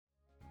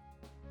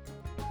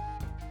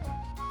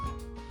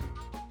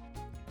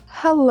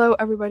Hello,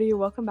 everybody.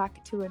 Welcome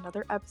back to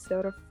another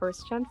episode of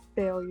First Gen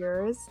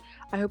Failures.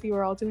 I hope you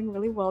are all doing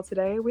really well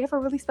today. We have a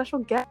really special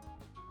guest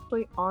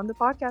on the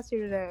podcast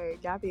here today.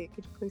 Gabby,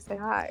 could you please say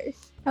hi?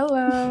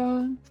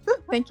 Hello.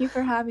 Thank you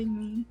for having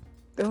me.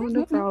 Oh,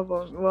 no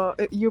problem. Well,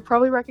 you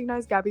probably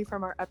recognize Gabby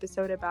from our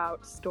episode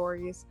about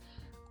stories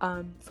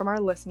from our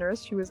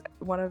listeners. She was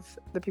one of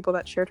the people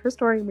that shared her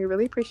story, and we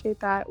really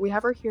appreciate that. We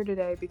have her here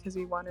today because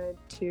we wanted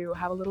to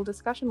have a little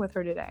discussion with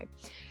her today.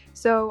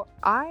 So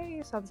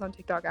I saw this on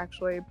TikTok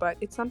actually, but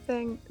it's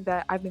something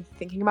that I've been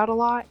thinking about a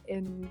lot,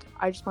 and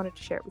I just wanted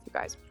to share it with you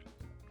guys.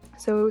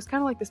 So it was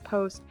kind of like this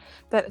post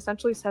that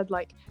essentially said,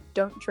 like,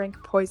 don't drink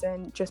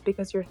poison just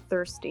because you're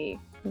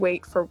thirsty.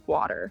 Wait for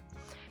water.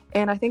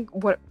 And I think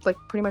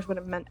pretty much what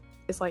it meant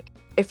is, like,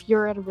 if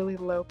you're at a really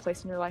low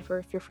place in your life, or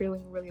if you're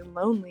feeling really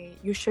lonely,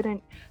 you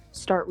shouldn't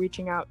start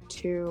reaching out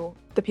to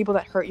the people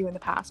that hurt you in the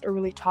past or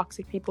really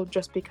toxic people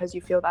just because you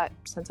feel that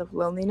sense of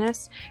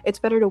loneliness. It's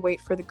better to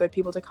wait for the good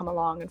people to come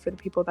along and for the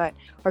people that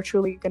are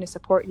truly going to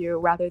support you,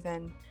 rather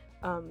than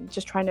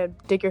just trying to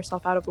dig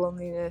yourself out of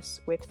loneliness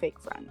with fake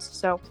friends.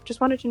 So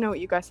just wanted to know what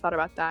you guys thought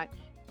about that.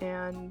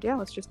 And yeah,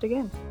 let's just dig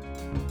in.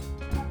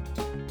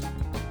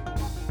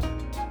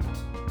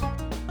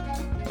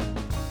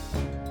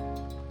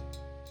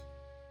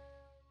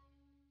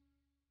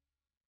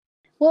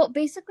 Well,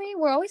 basically,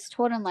 we're always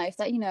told in life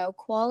that,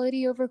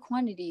 quality over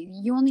quantity.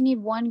 You only need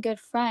one good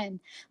friend.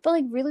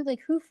 But, really,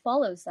 who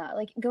follows that?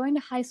 Going to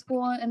high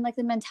school and,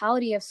 the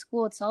mentality of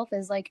school itself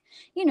is,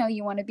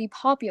 you want to be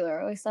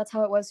popular. At least that's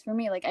how it was for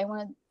me. I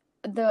wanted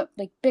the,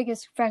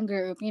 biggest friend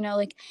group,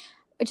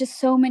 just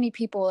so many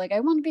people.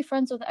 I want to be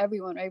friends with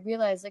everyone. I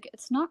realized,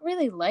 it's not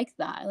really like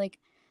that.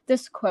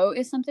 This quote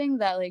is something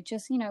that,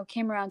 just,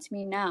 came around to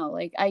me now.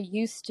 I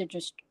used to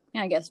just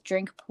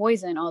drink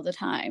poison all the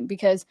time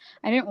because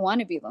I didn't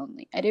want to be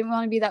lonely. I didn't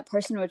want to be that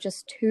person with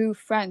just two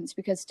friends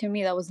because to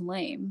me that was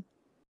lame.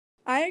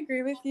 I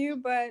agree with you,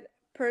 but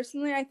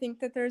personally I think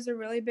that there's a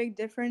really big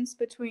difference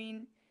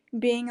between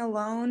being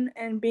alone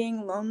and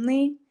being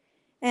lonely.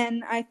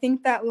 And I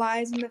think that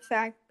lies in the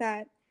fact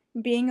that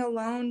being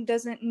alone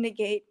doesn't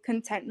negate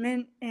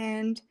contentment,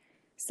 and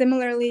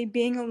similarly,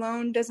 being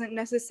alone doesn't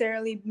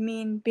necessarily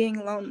mean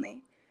being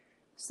lonely.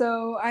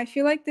 So I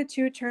feel like the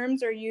two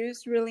terms are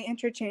used really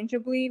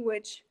interchangeably,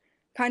 which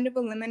kind of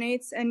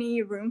eliminates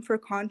any room for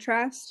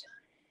contrast.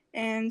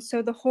 And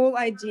so the whole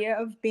idea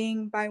of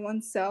being by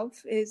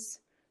oneself is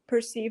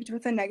perceived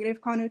with a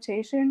negative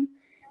connotation.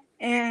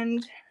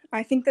 And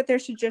I think that there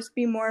should just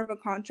be more of a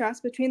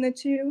contrast between the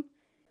two.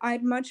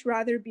 I'd much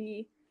rather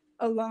be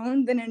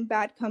alone than in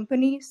bad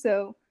company.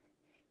 So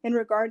in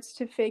regards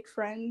to fake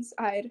friends,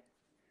 I'd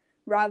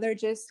rather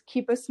just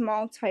keep a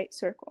small, tight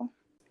circle.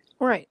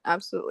 Right,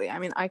 absolutely. I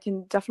mean, I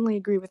can definitely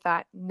agree with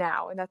that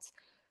now, and that's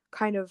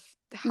kind of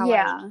how I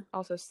Yeah.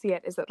 also see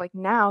it, is that,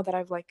 now that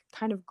I've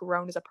kind of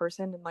grown as a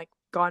person and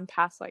gone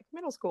past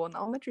middle school and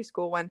elementary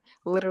school, when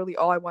literally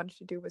all I wanted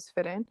to do was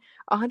fit in,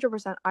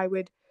 100% I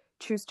would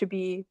choose to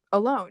be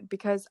alone,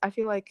 because I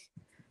feel like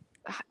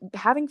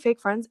having fake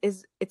friends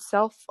is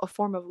itself a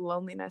form of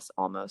loneliness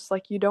almost.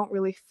 You don't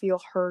really feel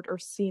heard or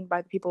seen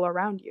by the people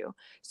around you.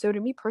 So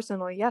to me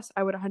personally, yes,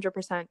 I would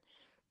 100%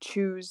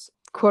 choose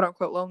quote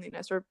unquote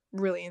loneliness, or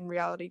really in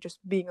reality just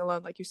being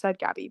alone, like you said,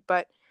 Gabby.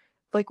 But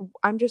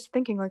I'm just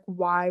thinking,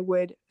 why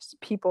would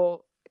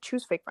people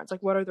choose fake friends?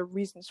 What are the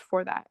reasons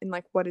for that, and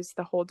what is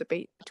the whole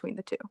debate between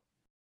the two?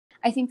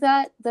 I think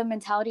that the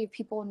mentality of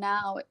people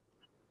now,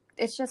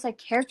 it's just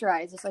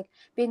characterized as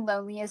being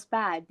lonely is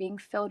bad, being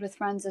filled with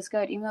friends is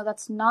good, even though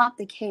that's not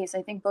the case.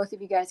 I think both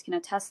of you guys can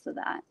attest to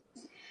that.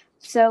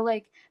 So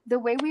the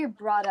way we are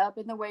brought up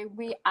and the way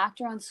we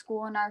act around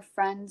school and our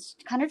friends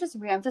kind of just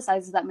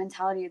reemphasizes that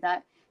mentality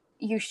that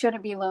you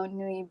shouldn't be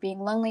lonely. Being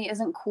lonely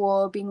isn't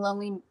cool. Being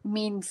lonely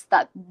means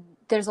that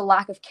there's a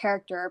lack of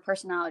character or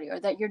personality,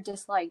 or that you're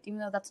disliked, even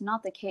though that's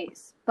not the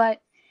case.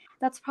 But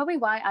that's probably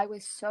why I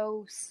was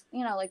so,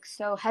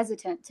 so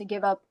hesitant to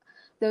give up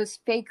those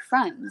fake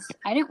friends.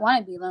 I didn't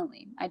want to be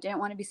lonely. I didn't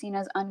want to be seen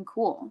as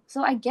uncool.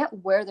 So I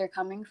get where they're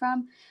coming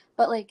from,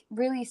 but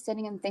really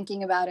sitting and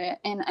thinking about it,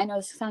 and I know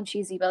this sounds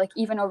cheesy, but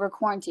even over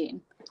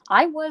quarantine,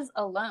 I was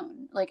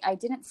alone. I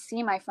didn't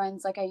see my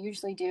friends like I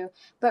usually do,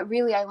 but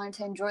really I learned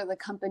to enjoy the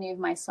company of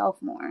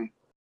myself more.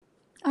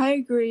 I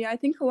agree. I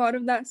think a lot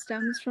of that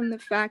stems from the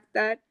fact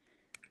that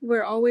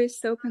we're always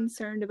so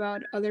concerned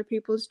about other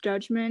people's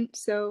judgment.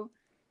 So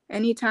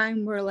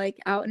anytime we're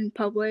out in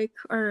public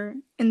or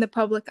in the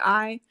public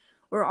eye,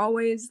 we're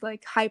always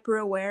hyper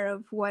aware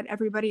of what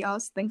everybody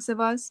else thinks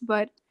of us.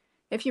 But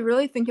if you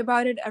really think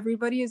about it,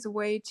 everybody is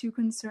way too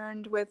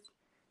concerned with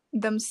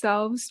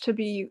themselves to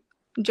be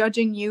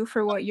judging you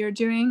for what you're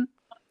doing.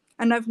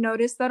 And I've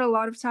noticed that a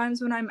lot of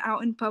times when I'm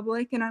out in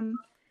public and I'm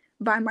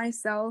by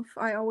myself,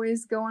 I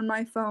always go on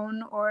my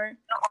phone or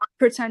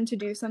pretend to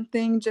do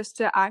something just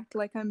to act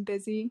like I'm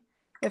busy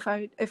if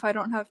I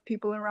don't have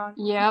people around.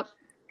 Yep.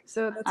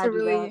 So that's a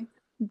really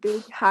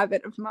big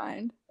habit of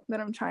mine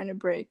that I'm trying to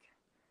break,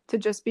 to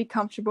just be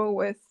comfortable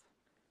with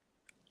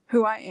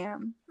who I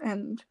am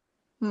and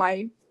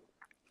my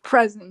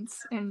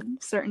presence in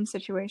certain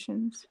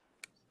situations.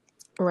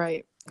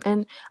 Right.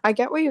 And I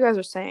get what you guys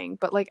are saying,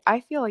 but like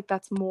I feel like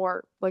that's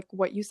more like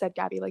what you said,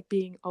 Gabby, like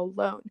being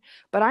alone.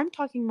 But I'm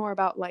talking more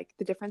about like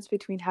the difference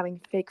between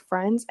having fake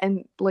friends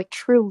and like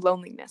true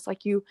loneliness.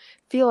 Like you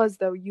feel as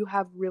though you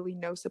have really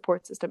no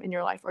support system in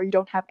your life, or you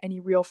don't have any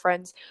real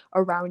friends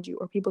around you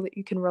or people that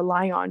you can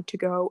rely on to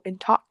go and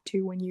talk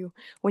to when you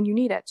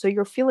need it. So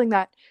you're feeling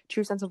that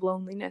true sense of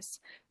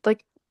loneliness.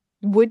 Like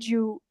would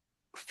you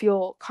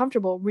feel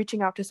comfortable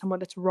reaching out to someone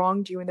that's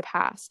wronged you in the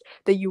past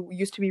that you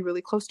used to be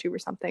really close to or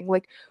something?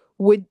 Like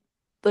would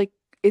like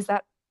is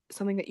that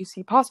something that you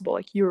see possible?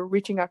 Like you're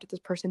reaching out to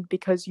this person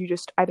because you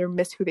just either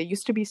miss who they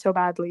used to be so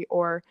badly,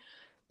 or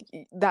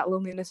that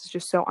loneliness is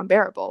just so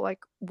unbearable. Like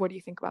what do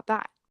you think about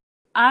that?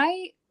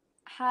 I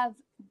have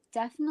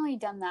definitely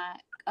done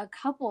that a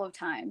couple of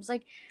times.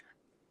 Like,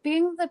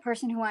 being the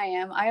person who I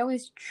am, I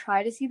always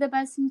try to see the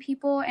best in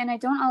people, and I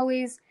don't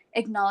always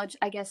acknowledge,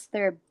 I guess,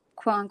 their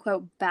quote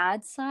unquote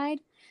bad side.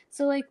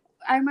 So, like,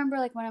 I remember,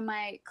 like, one of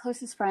my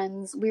closest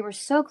friends, we were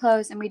so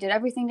close and we did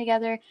everything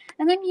together.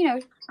 And then,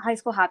 high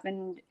school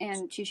happened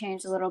and she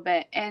changed a little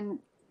bit. And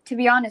to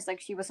be honest,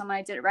 like, she was someone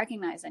I didn't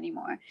recognize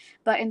anymore.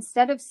 But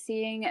instead of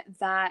seeing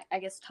that, I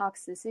guess,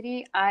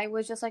 toxicity, I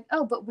was just like,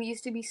 oh, but we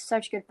used to be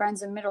such good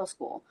friends in middle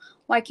school.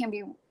 Why can't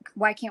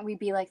we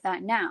be like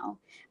that now?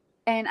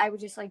 And I would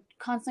just like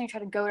constantly try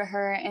to go to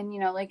her and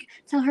like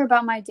tell her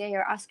about my day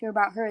or ask her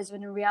about hers,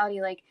 when in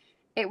reality, like,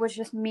 it was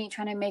just me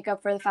trying to make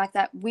up for the fact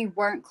that we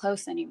weren't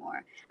close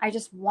anymore. I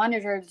just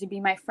wanted her to be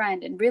my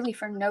friend, and really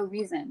for no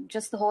reason,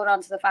 just to hold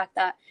on to the fact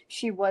that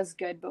she was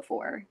good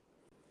before.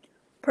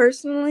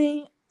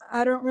 Personally,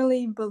 I don't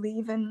really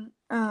believe in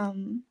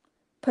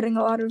putting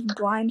a lot of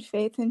blind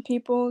faith in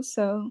people.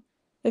 So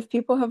if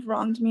people have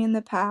wronged me in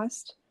the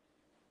past,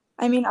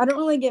 I mean, I don't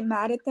really get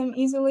mad at them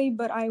easily,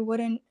 but I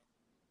wouldn't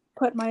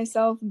put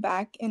myself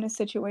back in a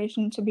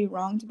situation to be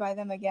wronged by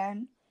them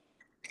again.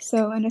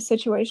 So in a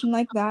situation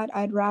like that,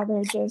 I'd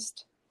rather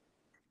just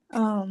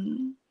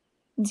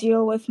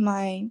deal with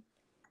my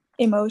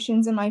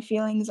emotions and my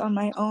feelings on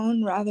my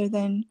own rather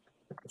than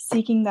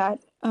seeking that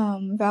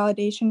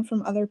validation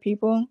from other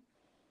people.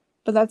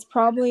 But that's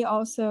probably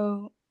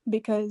also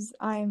because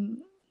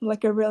I'm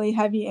like a really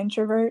heavy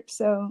introvert.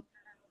 So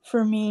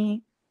for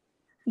me,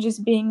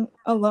 just being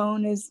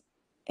alone is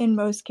in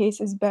most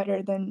cases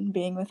better than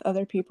being with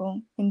other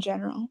people in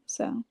general.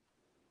 So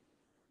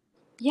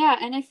Yeah,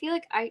 and I feel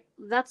like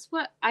that's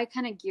what I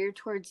kind of gear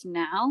towards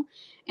now.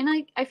 And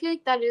I feel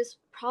like that is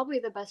probably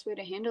the best way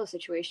to handle a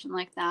situation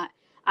like that.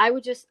 I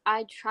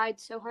tried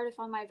so hard to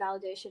find my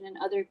validation in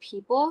other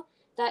people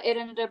that it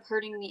ended up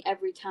hurting me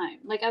every time.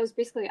 Like, I was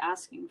basically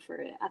asking for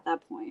it at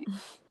that point.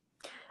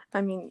 I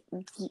mean,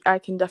 I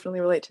can definitely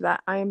relate to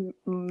that. I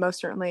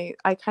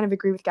kind of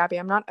agree with Gabby.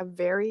 I'm not a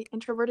very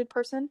introverted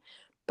person,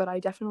 but I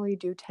definitely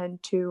do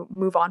tend to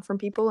move on from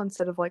people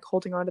instead of like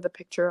holding on to the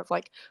picture of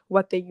like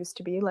what they used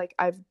to be. Like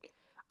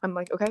I'm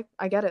like, okay,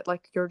 I get it.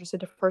 Like you're just a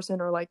different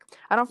person, or like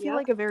I don't feel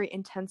like a very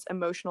intense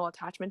emotional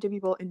attachment to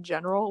people in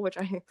general, which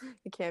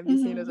it can be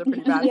seen as a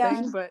pretty bad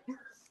Yeah. thing, but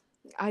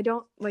I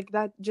don't like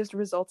that just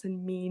results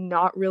in me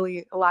not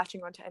really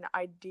latching onto an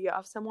idea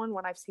of someone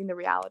when I've seen the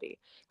reality,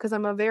 because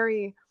I'm a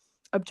very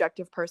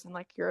objective person.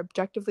 Like you're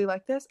objectively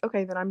like this,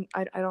 okay, then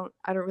I don't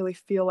really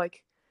feel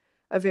like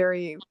a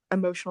very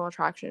emotional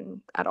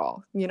attraction at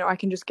all. I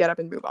can just get up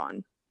and move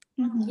on.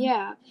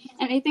 Yeah.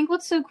 And I think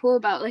what's so cool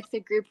about like the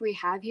group we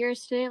have here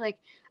today, like,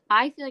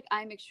 I feel like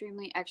I'm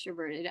extremely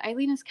extroverted.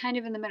 Eileen is kind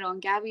of in the middle,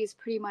 and Gabby is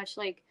pretty much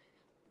like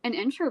an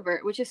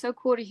introvert, which is so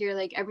cool to hear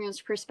like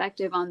everyone's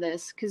perspective on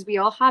this, because we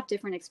all have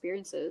different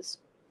experiences.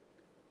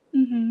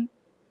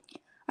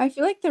 I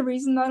feel like the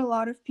reason that a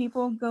lot of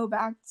people go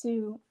back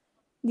to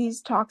these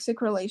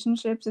toxic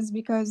relationships is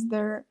because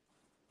they're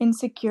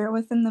insecure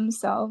within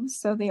themselves.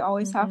 So they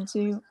always have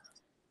to,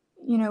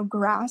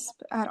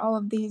 grasp at all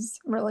of these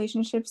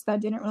relationships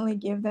that didn't really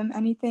give them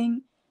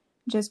anything,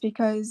 just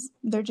because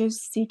they're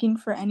just seeking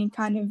for any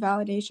kind of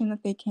validation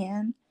that they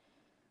can.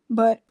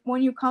 But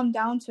when you come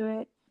down to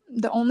it,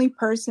 the only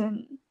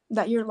person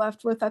that you're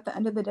left with at the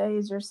end of the day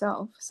is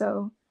yourself.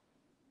 So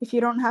if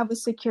you don't have a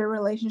secure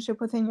relationship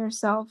within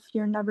yourself,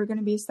 you're never going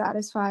to be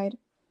satisfied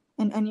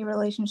in any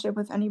relationship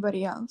with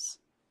anybody else.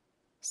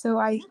 So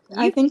I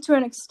think to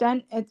an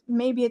extent,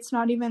 maybe it's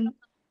not even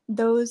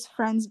those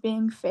friends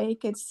being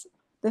fake. It's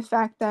the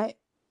fact that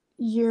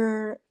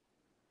you're,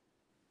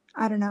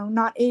 I don't know,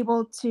 not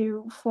able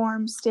to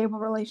form stable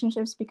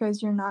relationships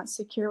because you're not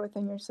secure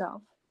within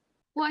yourself.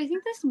 Well, I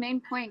think this main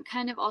point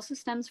kind of also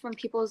stems from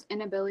people's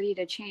inability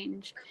to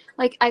change.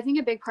 Like, I think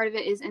a big part of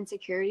it is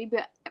insecurity,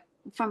 but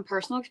from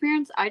personal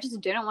experience, I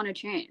just didn't want to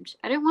change.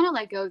 I didn't want to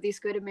let go of these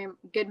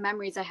good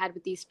memories I had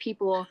with these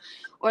people,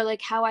 or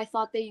like how I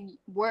thought they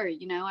were.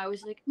 I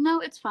was like,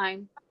 no, it's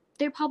fine.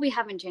 They probably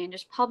haven't changed.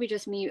 It's probably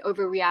just me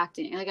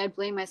overreacting. Like, I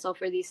blame myself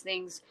for these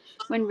things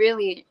when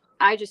really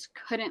I just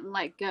couldn't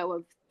let go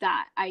of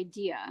that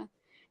idea.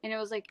 And it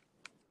was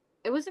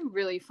a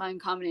really fun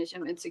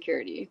combination of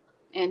insecurity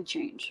and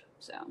change.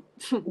 So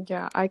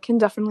Yeah, I can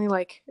definitely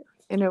like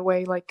in a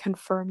way like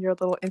confirm your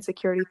little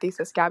insecurity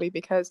thesis, Gabby,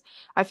 because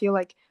I feel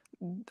like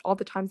all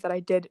the times that I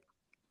did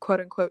quote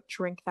unquote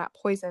drink that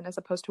poison as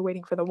opposed to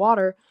waiting for the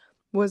water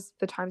was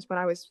the times when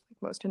I was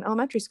most in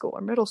elementary school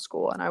or middle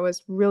school, and I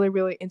was really,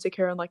 really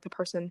insecure in like the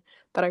person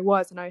that I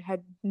was, and I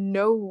had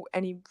no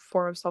any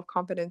form of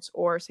self-confidence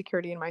or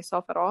security in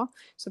myself at all.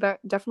 So that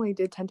definitely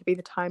did tend to be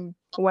the time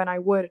when I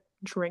would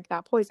drink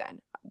that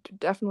poison.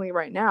 Definitely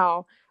right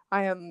now,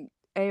 I am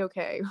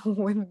a-okay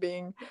with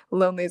being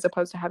lonely as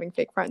opposed to having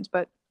fake friends.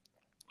 But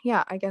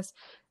yeah, I guess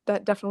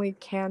that definitely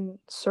can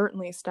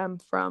certainly stem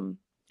from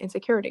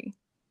insecurity.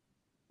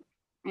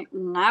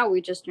 Now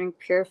we just drink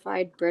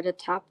purified Brita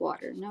tap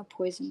water. No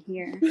poison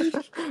here.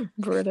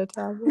 Brita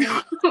tablet.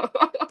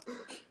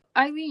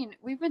 Eileen,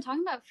 we've been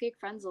talking about fake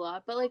friends a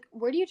lot, but like,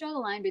 where do you draw the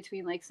line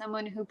between like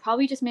someone who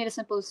probably just made a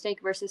simple mistake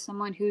versus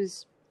someone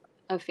who's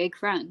a fake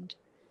friend?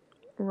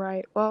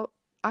 Right. Well,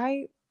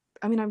 I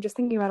mean, I'm just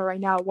thinking about it right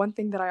now. One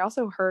thing that I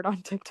also heard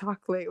on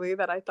TikTok lately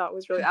that I thought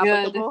was really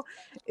applicable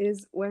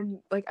is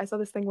when, like, I saw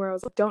this thing where I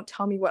was like, don't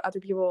tell me what other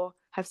people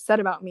have said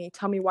about me.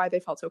 Tell me why they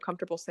felt so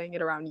comfortable saying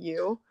it around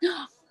you.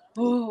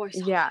 Oh, I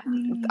saw Yeah.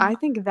 Mm. I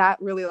think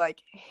that really,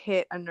 like,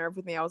 hit a nerve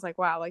with me. I was like,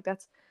 wow, like,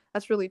 that's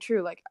really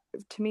true. Like,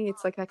 to me,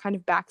 it's like that kind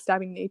of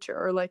backstabbing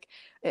nature, or like,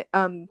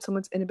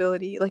 someone's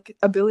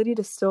ability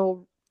to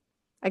still,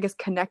 I guess,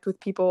 connect with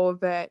people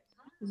that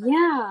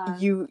Yeah.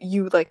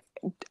 you like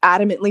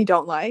adamantly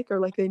don't like, or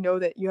like they know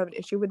that you have an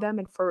issue with them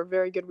and for a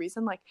very good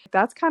reason. Like,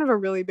 that's kind of a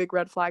really big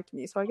red flag to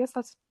me. So I guess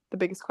that's the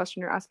biggest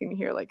question you're asking me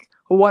here. Like,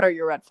 what are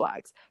your red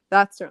flags?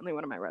 That's certainly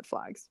one of my red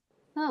flags.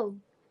 Oh,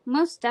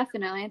 most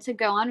definitely. And to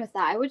go on with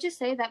that, I would just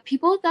say that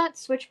people that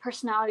switch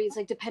personalities,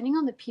 like depending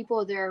on the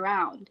people they're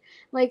around,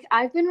 like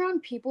I've been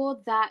around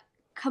people that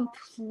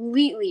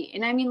completely,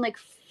 and I mean like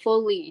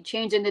fully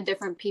change into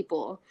different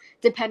people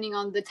depending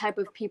on the type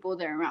of people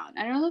they're around.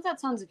 I don't know if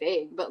that sounds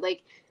vague, but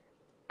like,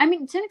 I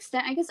mean, to an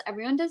extent, I guess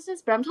everyone does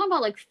this, but I'm talking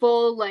about like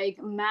full,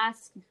 like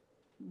mask,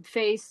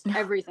 face,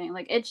 everything.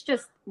 Like, it's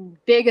just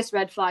biggest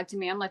red flag to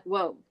me. I'm like,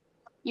 whoa,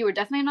 you were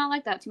definitely not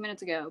like that 2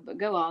 minutes ago, but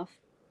go off.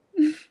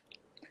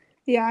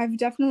 Yeah, I've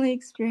definitely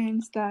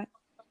experienced that.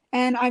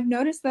 And I've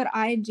noticed that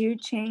I do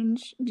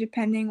change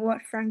depending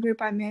what friend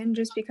group I'm in,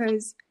 just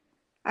because,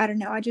 I don't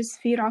know, I just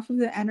feed off of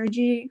the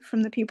energy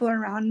from the people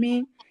around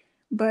me.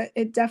 But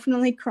it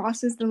definitely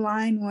crosses the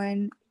line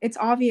when it's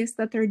obvious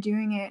that they're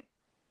doing it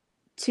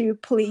to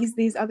please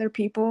these other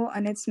people,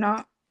 and it's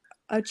not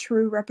a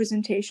true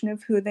representation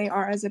of who they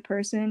are as a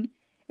person.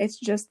 It's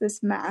just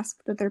this mask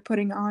that they're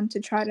putting on to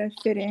try to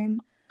fit in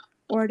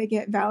or to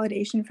get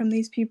validation from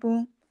these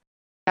people.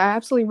 I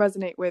absolutely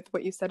resonate with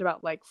what you said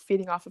about like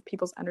feeding off of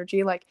people's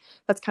energy. Like,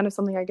 that's kind of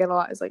something I get a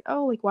lot, is like,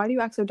 oh, like, why do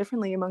you act so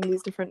differently among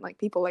these different like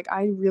people? Like,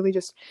 I really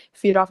just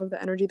feed off of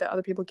the energy that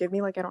other people give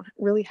me. Like, I don't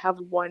really have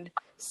one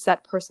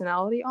set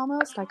personality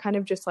almost. I kind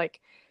of just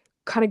like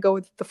kind of go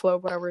with the flow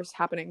of whatever's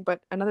happening.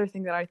 But another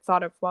thing that I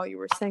thought of while you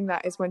were saying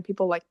that is when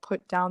people like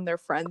put down their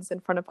friends in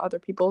front of other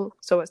people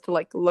so as to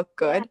like look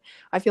good.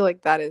 I feel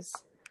like that is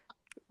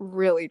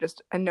really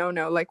just a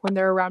no-no. Like, when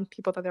they're around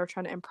people that they're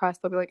trying to impress,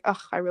 they'll be like, ugh,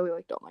 I really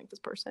like don't like this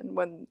person,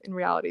 when in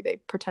reality they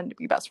pretend to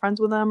be best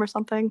friends with them or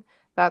something.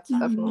 That's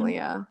definitely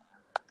a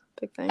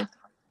big thing.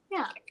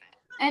 Yeah.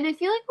 And I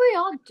feel like we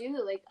all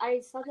do, like, I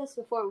said this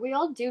before, we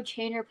all do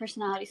change our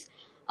personalities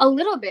a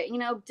little bit, you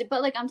know,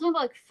 but, like, I'm talking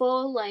about, like,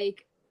 full,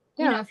 like,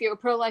 you know, if you're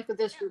pro-life with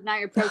this group, now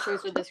you're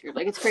pro-choice with this group.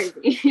 Like, it's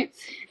crazy.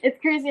 It's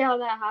crazy how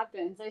that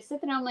happens. I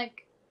sit there and I'm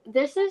like,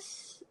 this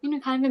is, you know,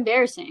 kind of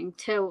embarrassing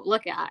to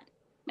look at.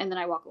 And then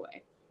I walk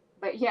away.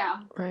 But,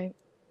 yeah. Right.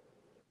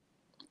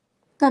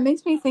 That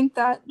makes me think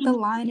that the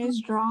line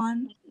is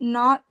drawn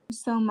not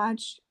so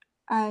much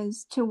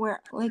as to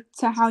where, like,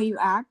 to how you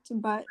act,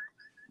 but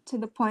to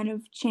the point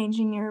of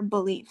changing your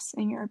beliefs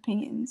and your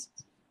opinions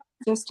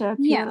just to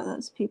appeal to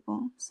those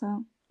people.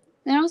 So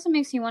it also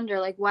makes you wonder,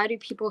 like, why do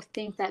people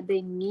think that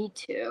they need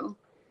to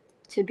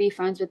be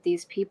friends with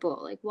these people?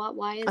 Like,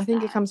 why is that? I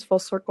think it comes full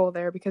circle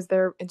there, because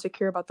they're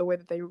insecure about the way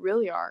that they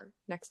really are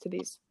next to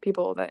these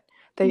people that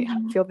they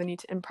feel the need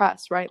to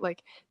impress, right?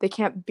 Like, they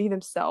can't be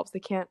themselves. They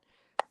can't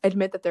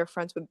admit that they're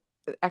friends with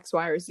X,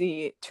 Y, or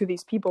Z to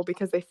these people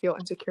because they feel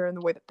insecure in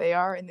the way that they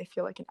are, and they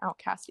feel like an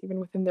outcast even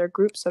within their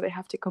group. So they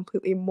have to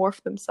completely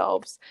morph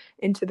themselves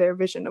into their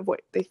vision of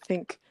what they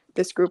think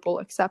this group will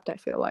accept, I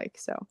feel like.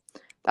 So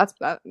that's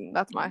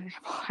my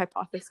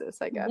hypothesis,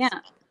 I guess. Yeah.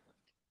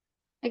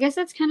 I guess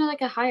that's kind of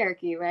like a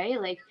hierarchy, right?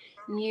 Like,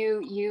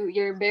 you're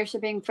embarrassed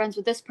of being friends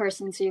with this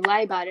person, so you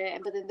lie about it,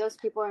 but then those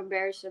people are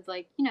embarrassed of,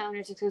 like, you know, and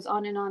it just goes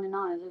on and on and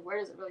on. Like, where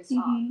does it really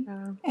stop?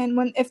 Yeah.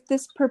 And if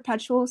this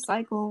perpetual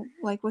cycle,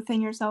 like,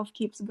 within yourself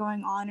keeps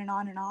going on and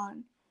on and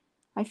on,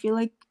 I feel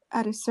like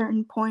at a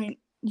certain point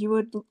you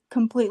would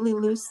completely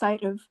lose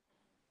sight of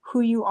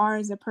who you are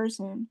as a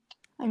person.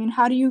 I mean,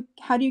 how do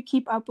you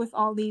keep up with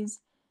all these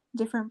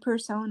different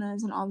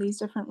personas and all these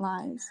different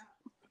lives?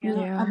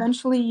 Yeah.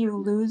 Eventually you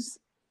lose,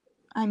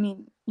 I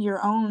mean,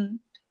 your own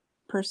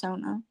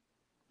persona.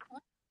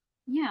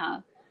 Yeah.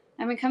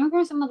 I mean, coming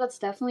from someone that's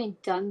definitely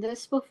done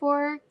this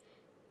before,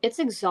 it's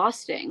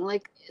exhausting.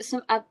 Like,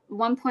 at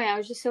one point I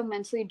was just so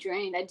mentally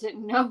drained. I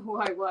didn't know who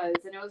I was,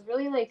 and it was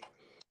really like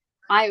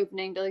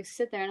eye-opening to like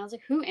sit there, and I was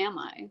like, who am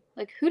I?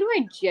 Like, who do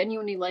I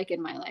genuinely like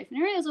in my life? And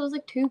I realized it was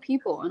like 2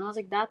 people, and I was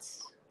like,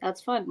 that's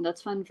fun.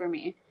 That's fun for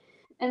me.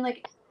 And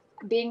like,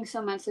 being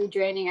so mentally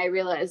draining, I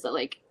realized that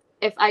like,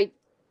 if I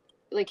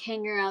like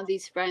hang around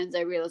these friends,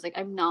 I realized like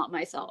I'm not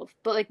myself.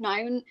 But like, not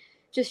even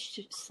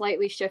just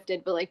slightly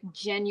shifted, but like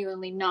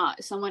genuinely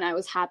not someone I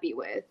was happy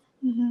with.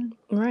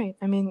 Mm-hmm. Right.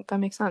 I mean, that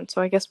makes sense.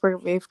 So I guess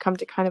we've come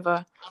to kind of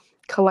a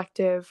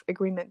collective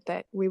agreement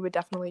that we would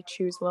definitely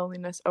choose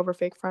loneliness over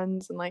fake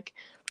friends, and like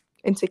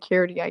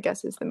insecurity, I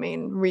guess, is the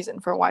main reason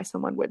for why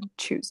someone would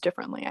choose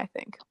differently, I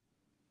think.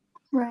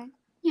 Right.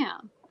 Yeah.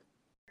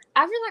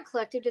 After that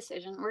collective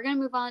decision, we're going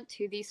to move on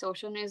to the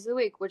social news of the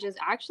week, which is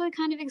actually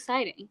kind of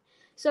exciting.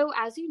 So,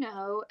 as you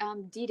know,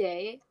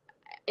 D-Day,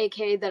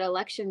 aka that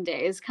election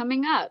day, is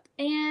coming up.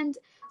 And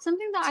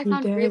something that I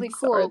found really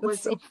cool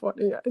was so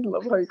funny. I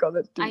love how you call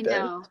that D-Day. I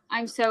know.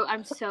 I'm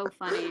so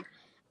funny.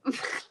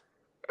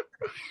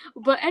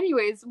 But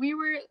anyways, me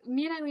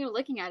and Eileen were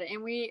looking at it,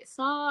 and we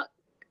saw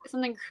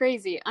something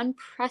crazy,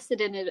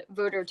 unprecedented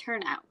voter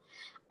turnout.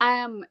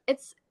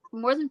 It's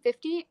more than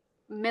 50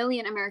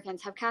 million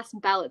Americans have cast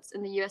ballots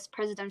in the U.S.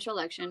 presidential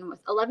election with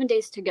 11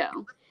 days to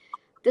go.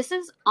 This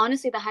is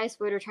honestly the highest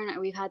voter turnout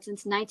we've had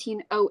since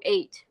 1908.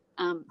 It's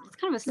kind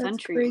of a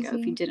century ago,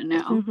 if you didn't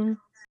know. Mm-hmm.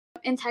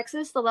 In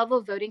Texas, the level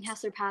of voting has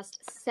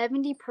surpassed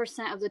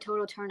 70% of the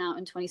total turnout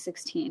in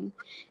 2016.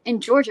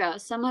 In Georgia,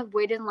 some have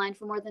waited in line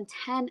for more than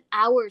 10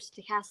 hours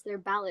to cast their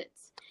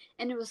ballots.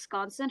 And in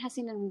Wisconsin, has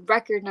seen a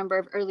record number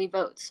of early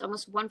votes.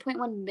 Almost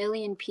 1.1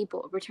 million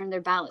people returned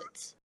their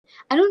ballots.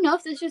 I don't know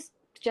if this is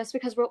just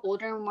because we're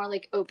older and we're more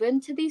like open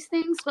to these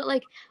things, but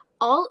like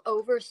all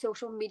over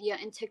social media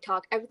and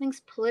TikTok,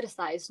 everything's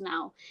politicized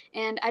now.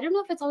 And I don't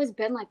know if it's always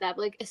been like that,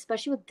 but like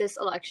especially with this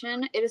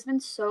election, it has been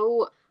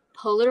so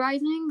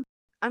polarizing.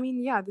 I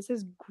mean, yeah, this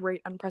is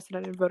great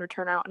unprecedented voter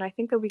turnout, and I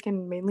think that we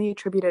can mainly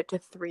attribute it to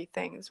 3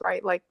 things,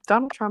 right? Like,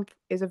 Donald Trump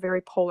is a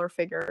very polar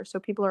figure, so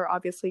people are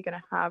obviously going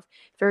to have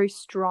very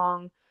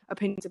strong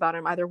opinions about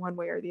him, either one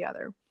way or the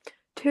other.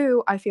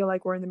 2, I feel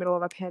like we're in the middle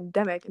of a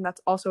pandemic, and that's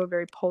also a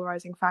very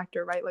polarizing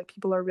factor, right? Like,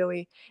 people are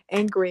really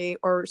angry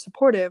or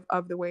supportive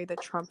of the way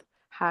that Trump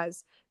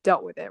has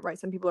dealt with it, right?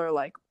 Some people are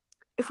like,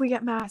 if we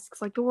get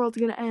masks, like, the world's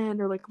going to end,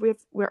 or like,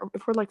 if we're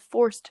like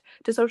forced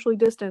to socially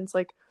distance,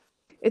 like,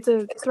 it's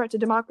a threat to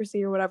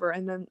democracy or whatever.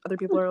 And then other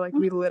people are like,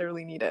 we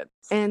literally need it.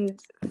 And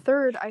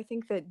 3rd, I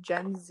think that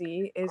Gen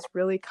Z is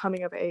really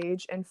coming of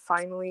age and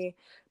finally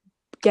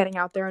getting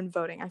out there and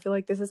voting. I feel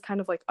like this is kind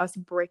of like us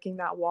breaking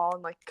that wall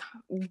and like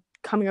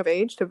coming of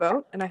age to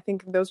vote. And I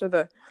think those are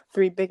the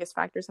 3 biggest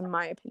factors in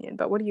my opinion.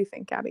 But what do you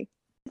think, Gabby?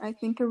 I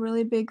think a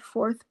really big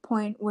 4th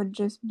point would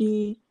just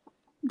be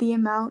the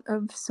amount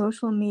of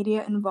social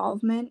media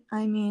involvement.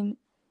 I mean,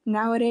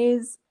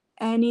 nowadays,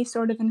 any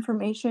sort of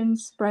information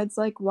spreads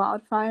like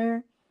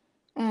wildfire,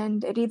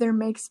 and it either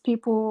makes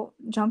people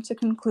jump to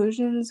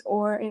conclusions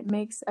or it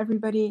makes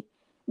everybody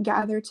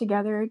gather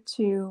together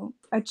to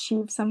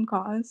achieve some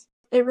cause.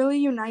 It really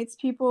unites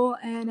people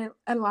and it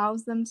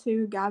allows them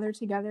to gather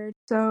together.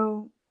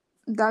 So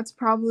that's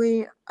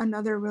probably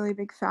another really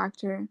big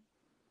factor.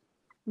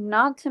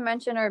 Not to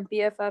mention our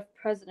BFF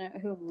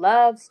president who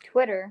loves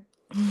Twitter.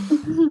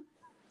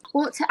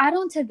 Well, to add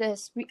on to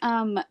this,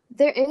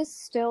 there is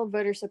still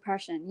voter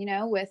suppression, you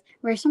know, with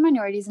racial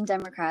minorities and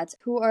Democrats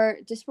who are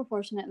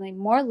disproportionately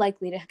more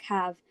likely to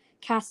have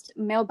cast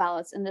mail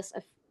ballots in this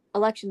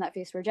election that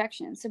face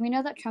rejection. So we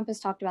know that Trump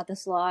has talked about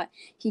this a lot.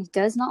 He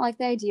does not like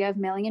the idea of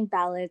mailing in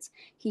ballots.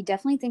 He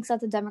definitely thinks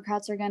that the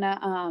Democrats are going to,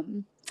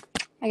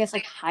 I guess,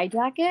 like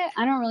hijack it.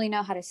 I don't really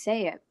know how to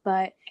say it,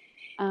 but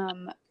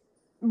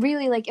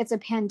really, like, it's a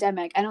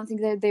pandemic. I don't think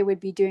that they would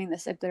be doing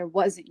this if there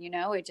wasn't, you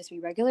know, it'd just be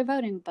regular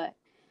voting, but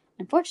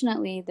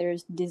unfortunately,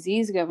 there's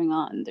disease going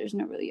on. There's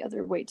no really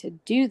other way to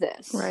do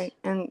this. Right.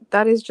 And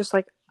that is just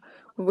like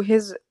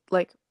his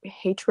like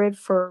hatred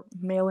for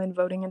mail-in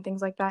voting and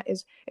things like that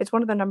it's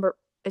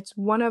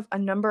one of a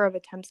number of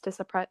attempts to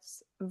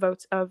suppress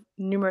votes of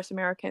numerous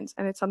Americans,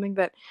 and it's something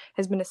that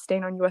has been a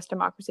stain on US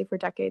democracy for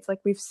decades. Like,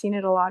 we've seen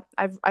it a lot.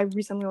 I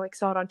recently like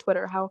saw it on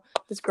Twitter how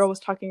this girl was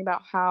talking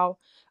about how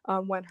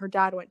when her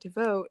dad went to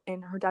vote,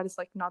 and her dad is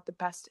like not the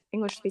best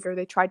English speaker,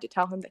 they tried to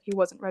tell him that he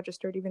wasn't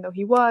registered even though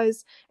he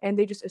was, and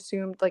they just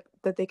assumed like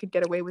that they could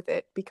get away with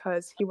it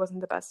because he wasn't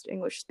the best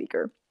English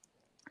speaker.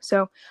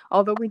 So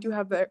although we do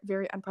have a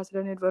very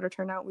unprecedented voter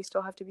turnout, we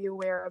still have to be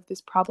aware of this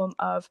problem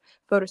of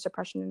voter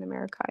suppression in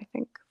America, I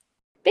think.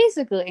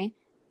 Basically,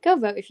 go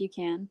vote if you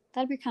can.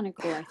 That'd be kind of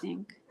cool, I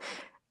think.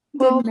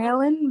 Did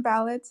mail-in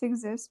ballots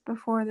exist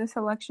before this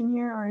election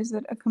year, or is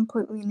it a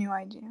completely new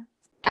idea?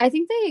 I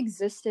think they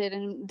existed,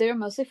 and they're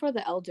mostly for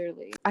the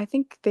elderly. I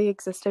think they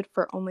existed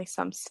for only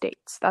some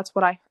states. That's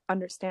what I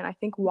understand. I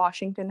think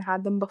Washington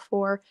had them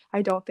before.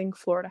 I don't think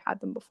Florida had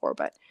them before,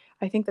 but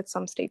I think that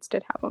some states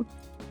did have them.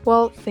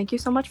 Well, thank you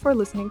so much for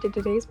listening to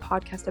today's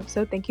podcast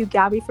episode. Thank you,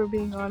 Gabby, for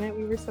being on it.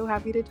 We were so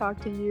happy to talk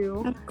to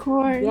you. Of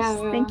course.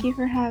 Yeah. Thank you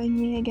for having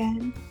me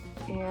again.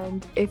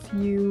 And if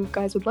you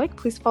guys would like,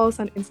 please follow us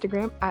on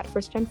Instagram at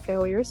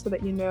FirstGenFailures so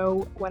that you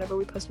know whenever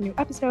we post a new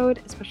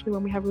episode, especially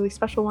when we have really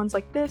special ones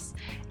like this.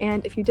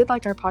 And if you did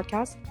like our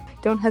podcast,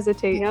 don't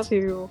hesitate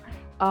to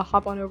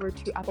hop on over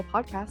to Apple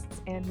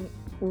Podcasts and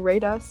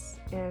rate us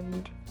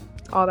and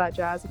all that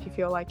jazz if you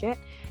feel like it.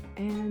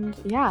 And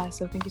yeah,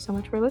 so thank you so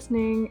much for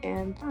listening,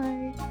 and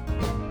bye.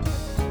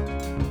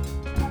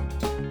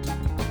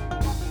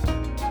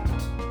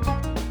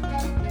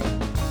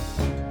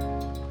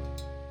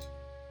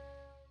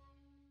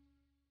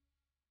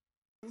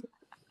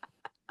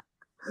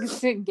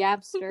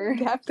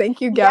 Gabster.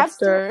 Thank you,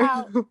 Gabster. Gabster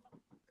out.